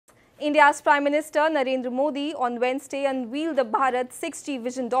India's Prime Minister Narendra Modi on Wednesday unveiled the Bharat 6G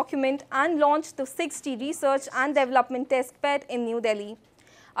vision document and launched the 6G research and development test bed in New Delhi.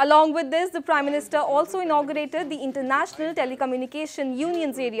 Along with this, the Prime Minister also inaugurated the International Telecommunication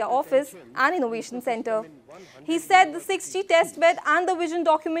Union's Area Office and Innovation Centre. He said the 6G test bed and the vision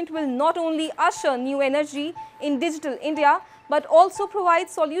document will not only usher new energy in digital India, but also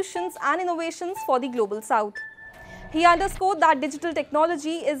provide solutions and innovations for the global south. He underscored that digital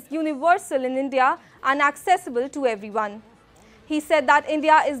technology is universal in India and accessible to everyone. He said that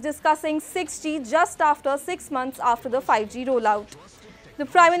India is discussing 6G just after 6 months after the 5G rollout. The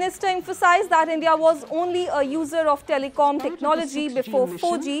Prime Minister emphasized that India was only a user of telecom technology before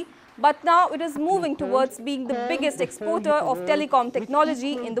 4G, but now it is moving towards being the biggest exporter of telecom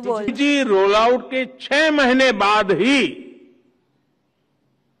technology in the world. 5G rollout के 6 महीने बाद ही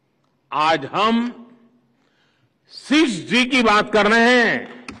आज हम 6G की बात कर रहे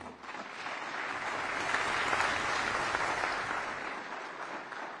हैं।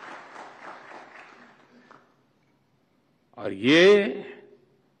 और ये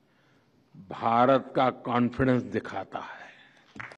भारत का कॉन्फिडेंस दिखाता है।